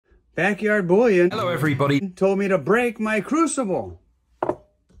Backyard Bullion. Hello everybody. Told me to break my Crucible. Oh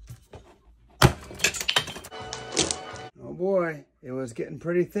boy, it was getting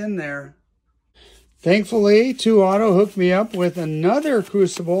pretty thin there. Thankfully, ToAuto hooked me up with another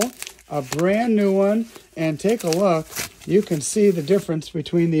Crucible, a brand new one, and take a look. You can see the difference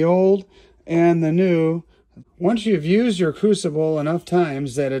between the old and the new. Once you've used your Crucible enough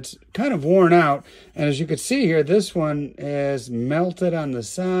times that it's kind of worn out, and as you can see here, this one is melted on the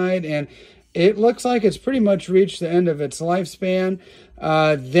side, and it looks like it's pretty much reached the end of its lifespan.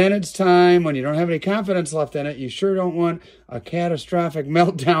 Then it's time, when you don't have any confidence left in it, you sure don't want a catastrophic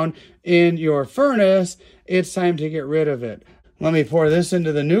meltdown in your furnace, it's time to get rid of it. Let me pour this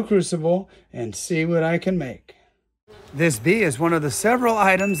into the new Crucible and see what I can make. This bee is one of the several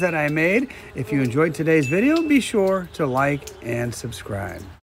items that I made. If you enjoyed today's video, be sure to like and subscribe.